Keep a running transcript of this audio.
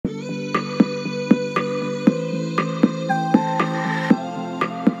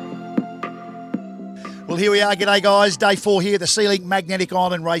Here we are. G'day, guys. Day 4 here, the Sealink Magnetic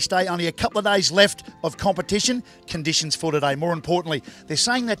Island Race Day. Only a couple of days left of competition. Conditions for today. More importantly, they're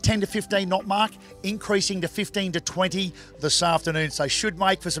saying that 10 to 15 knot mark, increasing to 15 to 20 this afternoon. So should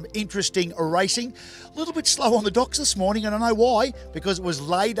make for some interesting racing. A little bit slow on the docks this morning, and I know why. Because it was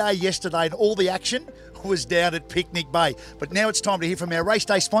Lay Day yesterday, and all the action was down at Picnic Bay. But now it's time to hear from our race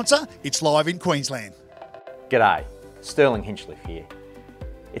day sponsor. It's live in Queensland. G'day, Sterling Hinchliffe here.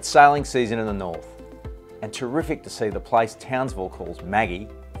 It's sailing season in the north, and terrific to see the place Townsville calls Maggie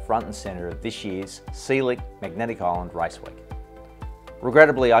front and centre of this year's Sealink Magnetic Island Race Week.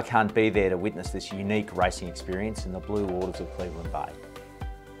 Regrettably, I can't be there to witness this unique racing experience in the blue waters of Cleveland Bay.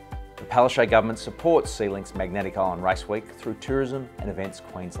 The Palaszczuk government supports Sealink's Magnetic Island Race Week through Tourism and Events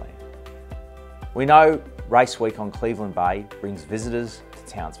Queensland. We know Race Week on Cleveland Bay brings visitors to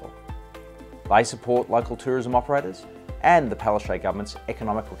Townsville. They support local tourism operators and the Palaszczuk government's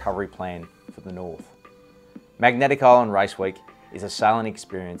economic recovery plan for the north. Magnetic Island Race Week is a sailing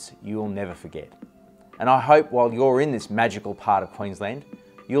experience you will never forget. And I hope while you're in this magical part of Queensland,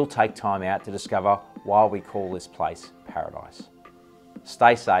 you'll take time out to discover why we call this place paradise.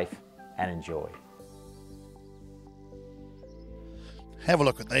 Stay safe and enjoy. Have a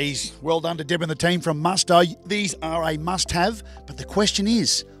look at these. Well done to Deb and the team from Musto. These are a must-have, but the question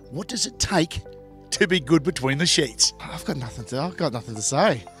is, what does it take to be good between the sheets? I've got nothing to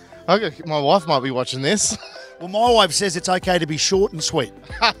say. My wife might be watching this. Well, my wife says it's okay to be short and sweet.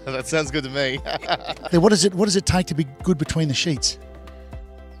 That sounds good to me. Then what does it take to be good between the sheets?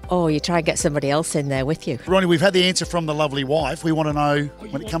 Oh, you try and get somebody else in there with you. Ronnie, we've had the answer from the lovely wife. We want to know,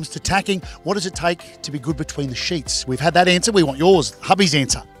 when it comes to tacking, what does it take to be good between the sheets? We've had that answer. We want yours, hubby's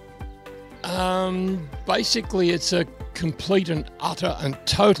answer. Basically, it's a complete and utter and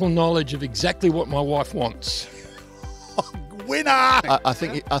total knowledge of exactly what my wife wants. Winner! I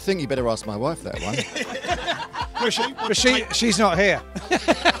think you better ask my wife that one. She's not here.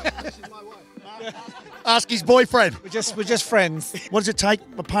 Ask his boyfriend. We're just friends. What does it take,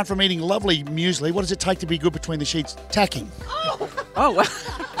 apart from eating lovely muesli, what does it take to be good between the sheets? Tacking. Oh, well.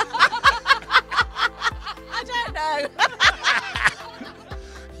 I don't know.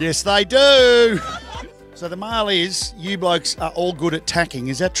 Yes, they do. So the mail is, you blokes are all good at tacking.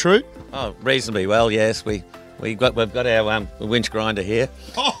 Is that true? Oh, reasonably well, yes. We've got our winch grinder here,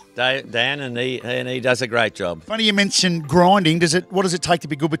 Dan, and he does a great job. Funny you mentioned grinding. What does it take to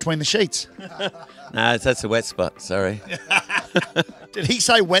be good between the sheets? No, that's a wet spot. Sorry. Did he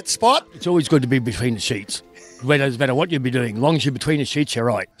say wet spot? It's always good to be between the sheets. Doesn't matter what you'll be doing. As long as you're between the sheets, you're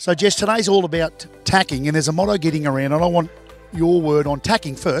right. So, Jess, today's all about tacking, and there's a motto getting around, and I want your word on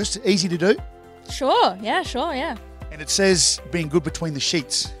tacking first. Easy to do. Sure, yeah. And it says being good between the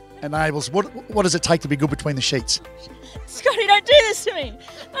sheets enables. What does it take to be good between the sheets? Scotty, don't do this to me.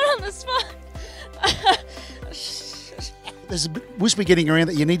 Not on the spot. There's a whisper getting around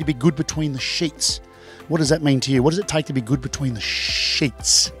that you need to be good between the sheets. What does that mean to you? What does it take to be good between the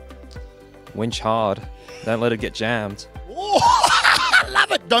sheets? Winch hard. Don't let it get jammed. Oh, I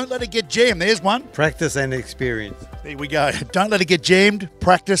love it. Don't let it get jammed. There's one. Practice and experience. There we go. Don't let it get jammed.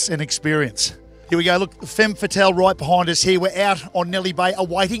 Practice and experience. Here we go. Look, Femme Fatale right behind us here. We're out on Nellie Bay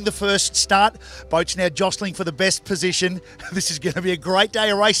awaiting the first start. Boat's now jostling for the best position. This is going to be a great day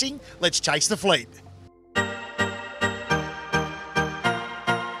of racing. Let's chase the fleet.